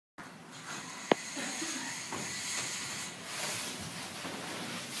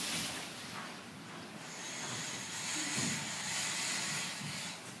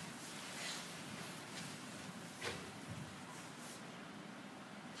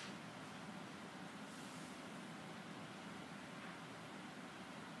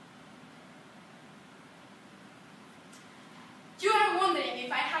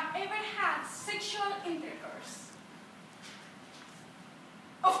if I have ever had sexual intercourse.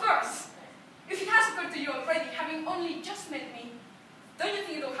 Of course! If it has occurred to you already, having only just met me, don't you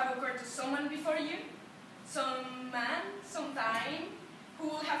think it will have occurred to someone before you? Some man, some time,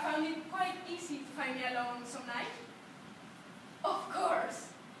 who would have found it quite easy to find me alone some night? Of course!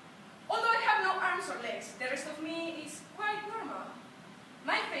 Although I have no arms or legs, the rest of me is quite normal.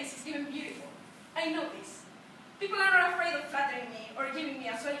 My face is even beautiful. I know this. People are not afraid of flattering me or giving me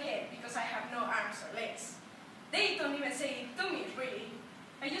a swell head because I have no arms or legs. They don't even say it to me, really.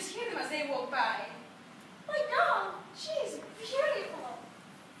 I just hear them as they walk by. My God, she's beautiful!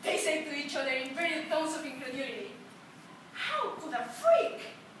 They say to each other in varied tones of incredulity. How could a freak,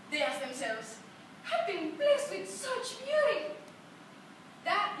 they ask themselves, have been blessed with such beauty?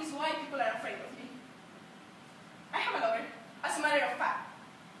 That is why people are afraid of me. I have a lover, as a matter of fact.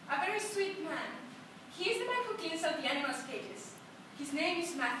 A very sweet man. He is the man who cleans out the animals' cages. His name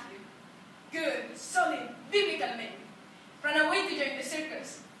is Matthew. Good, solid, biblical man. Ran away to join the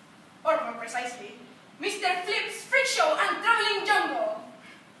circus. Or more precisely, Mr. Flip's Freakshow and Traveling Jungle.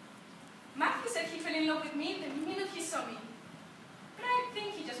 Matthew said he fell in love with me the minute he saw me. But I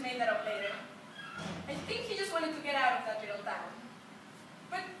think he just made that up later. I think he just wanted to get out of that little town.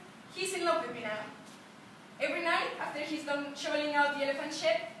 But he's in love with me now. Every night, after he's done shoveling out the elephant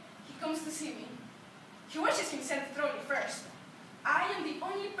shed, he comes to see me. He washes himself thoroughly first. I am the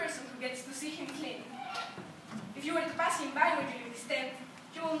only person who gets to see him clean. If you were to pass him by when you leave his tent,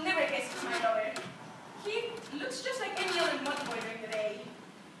 you will never guess he's my lover. He looks just like any other mud boy during the day.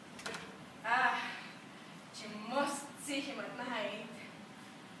 Ah, you must see him at night.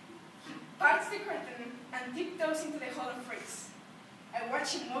 He parts the curtain and tiptoes into the Hall of Freaks. I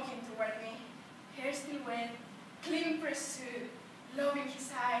watch him walking toward me, hair still wet, clean pressed suit, love in his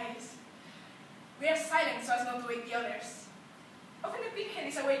eyes. We are silent so as not to wake the others. Often the pighead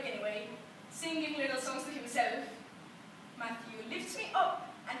is awake anyway, singing little songs to himself. Matthew lifts me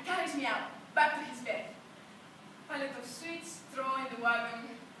up and carries me out, back to his bed. Pallet of sweet straw in the wagon,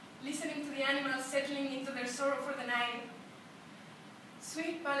 listening to the animals settling into their sorrow for the night.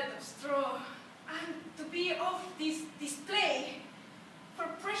 Sweet pallet of straw, and to be of this display for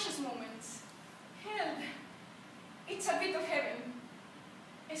precious moments. Hell, it's a bit of heaven.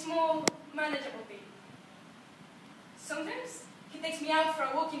 A small, manageable bit. Sometimes he takes me out for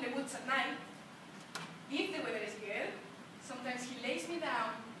a walk in the woods at night. If the weather is good, sometimes he lays me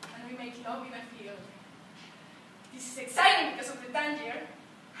down and we make love in a field. This is exciting because of the danger.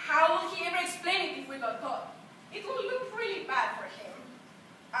 How will he ever explain it if we got caught? It will look really bad for him.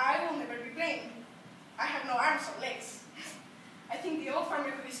 I will never be blamed. I have no arms or legs. I think the old farmer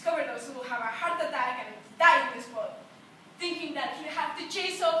who discovered us will have a heart attack and die on the spot, thinking that he'll have to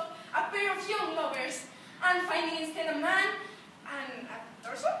chase off a pair of young lovers and finding instead a man and a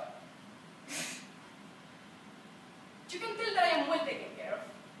torso. You can tell that I am well taken care of.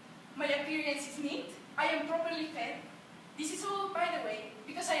 My appearance is neat. I am properly fed. This is all, by the way,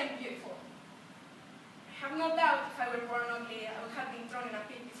 because I am beautiful. I have no doubt if I were born ugly, I would have been thrown in a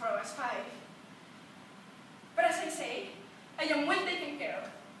pit before I was 5. But as I say, I am well taken care of.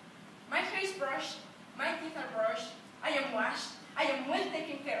 My hair is brushed, my teeth are brushed, I am washed, I am well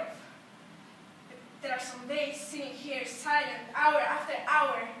taken care of. There are some days sitting here silent, hour after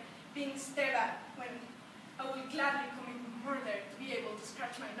hour, being stared at, when I will gladly commit murder to be able to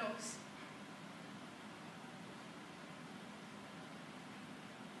scratch my nose.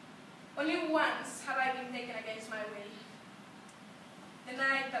 Only once have I been taken against my will. The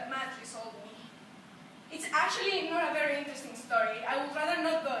night that Matthew sold me. It's actually not a very interesting story. I would rather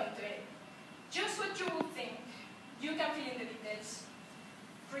not go into it. Just what you would think. You can fill in the details.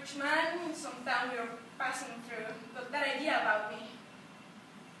 Rich man in some town we were passing through got that idea about me.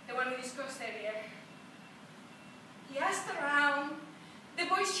 The one we discussed earlier. He asked around. The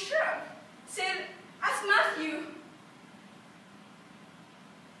boys shrugged. Said, ask Matthew.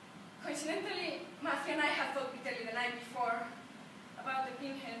 Coincidentally, Matthew and I had talked bitterly the night before about the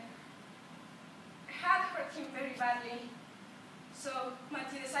pinhead. I had hurt him very badly, so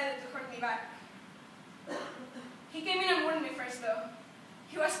Matthew decided to hurt me back. He came in and warned me first, though.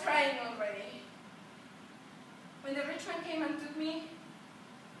 He was crying already. When the rich man came and took me,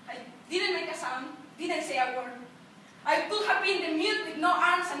 I didn't make a sound, didn't say a word. I could have been the mute with no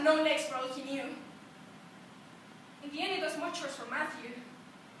arms and no legs for all he knew. In the end, it was much worse for Matthew.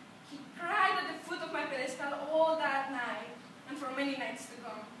 He cried at the foot of my pedestal all that night, and for many nights to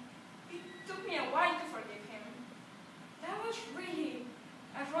come. It took me a while to forgive him. That was really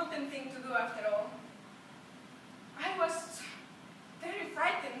a rotten thing to do after all. I was very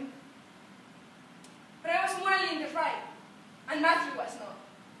frightened. But I was morally in the right, and Matthew was not.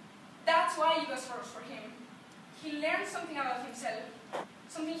 he learned something about himself,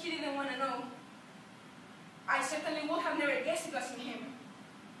 something he didn't want to know. I certainly would have never guessed it was in him.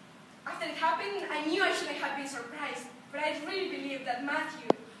 After it happened, I knew I shouldn't have been surprised, but I really believed that Matthew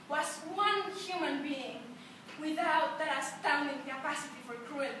was one human being without that astounding capacity for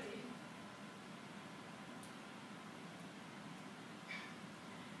cruelty.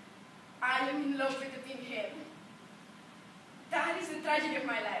 I am in love with the pinhead. That is the tragedy of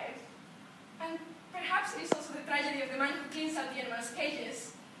my life. And perhaps it is also the tragedy of the man who cleans out the animals'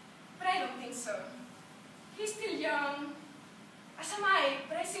 cages. But I don't think so. He's still young, as am I,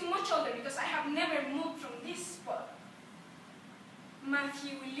 but I seem much older because I have never moved from this spot.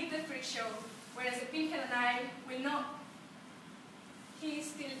 Matthew will leave the Freakshow, whereas the pinhead and I will not. He is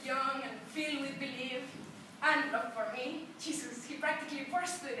still young and filled with belief and love for me. Jesus, he practically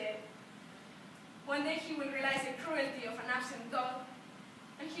burst with it. One day he will realize the cruelty of an absent dog,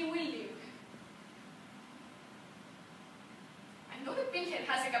 and he will leave. I know the pinhead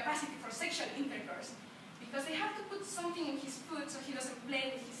has a capacity for sexual intercourse, because they have to put something in his food so he doesn't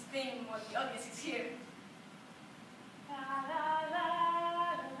play with his thing while the audience is here.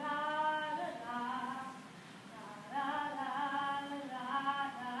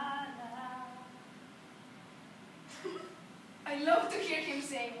 I love to hear him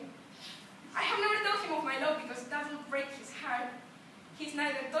sing. I have never told him of my love because that would break his heart. He's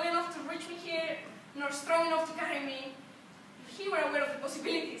neither tall enough to reach me here, nor strong enough to carry me. If he were aware of the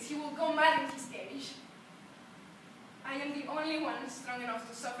possibilities, he would go mad in his cage. I am the only one strong enough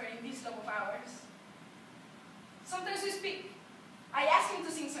to suffer in this love of ours. Sometimes we speak. I ask him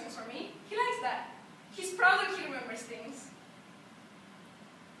to sing songs for me. He likes that. He's proud that he remembers things.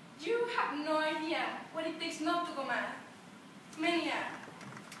 You have no idea what it takes not to go mad. Many are.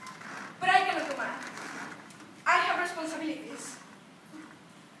 But I cannot go mad. I have responsibilities.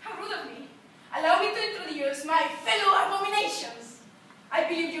 How rude of me. Allow me to introduce my fellow abominations. I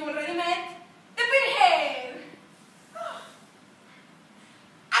believe you already met the pinhead.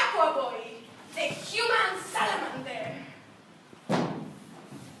 Aqua Boy, the human salamander.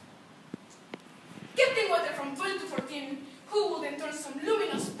 Captain Water from 12 to 14, who would then turn some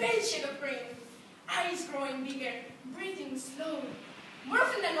luminous pale shade of green. Eyes growing bigger, breathing slow. More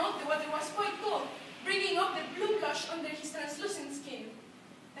often than not, the water was quite cold, bringing up the blue blush under his translucent skin.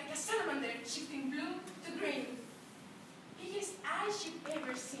 Like a salamander shifting blue to green. Biggest eyes you've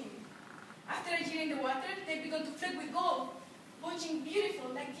ever seen. After a year in the water, they began to flood with gold, bulging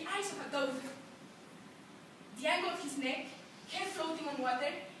beautiful like the eyes of a dove. The angle of his neck, hair floating on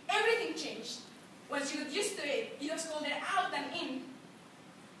water, everything changed. Once you got used to it, it was colder out than in.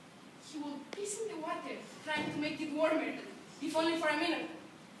 He would piss in the water, trying to make it warmer, if only for a minute.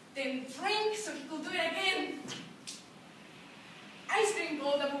 Then drink so he could do it again. Eyes green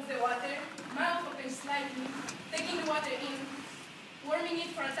gold above the water, mouth open slightly, taking the water in, warming it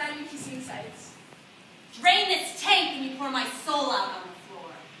for a time in his insides. Drain this tank and you pour my soul out on the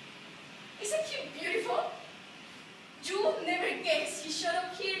floor. Isn't he beautiful? You would never guess he showed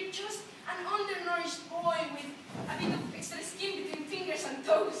up here just an undernourished boy with a bit of extra skin between fingers and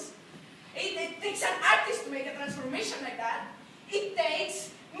toes. It takes an artist to make a transformation like that. It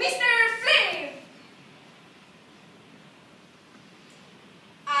takes Mr. Flynn!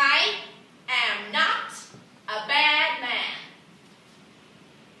 I am not a bad man.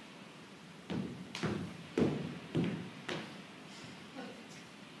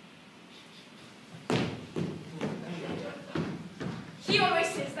 He always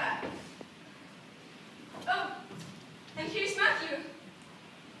says that. Oh, and here's Matthew.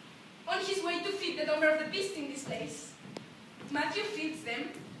 On his way to feed the number of the beasts in this place. Matthew feeds them,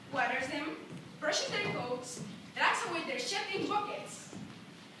 waters them, brushes their coats, drags away their shed in buckets.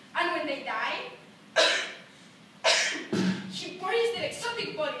 And when they die, he buries their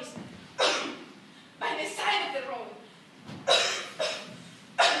exotic bodies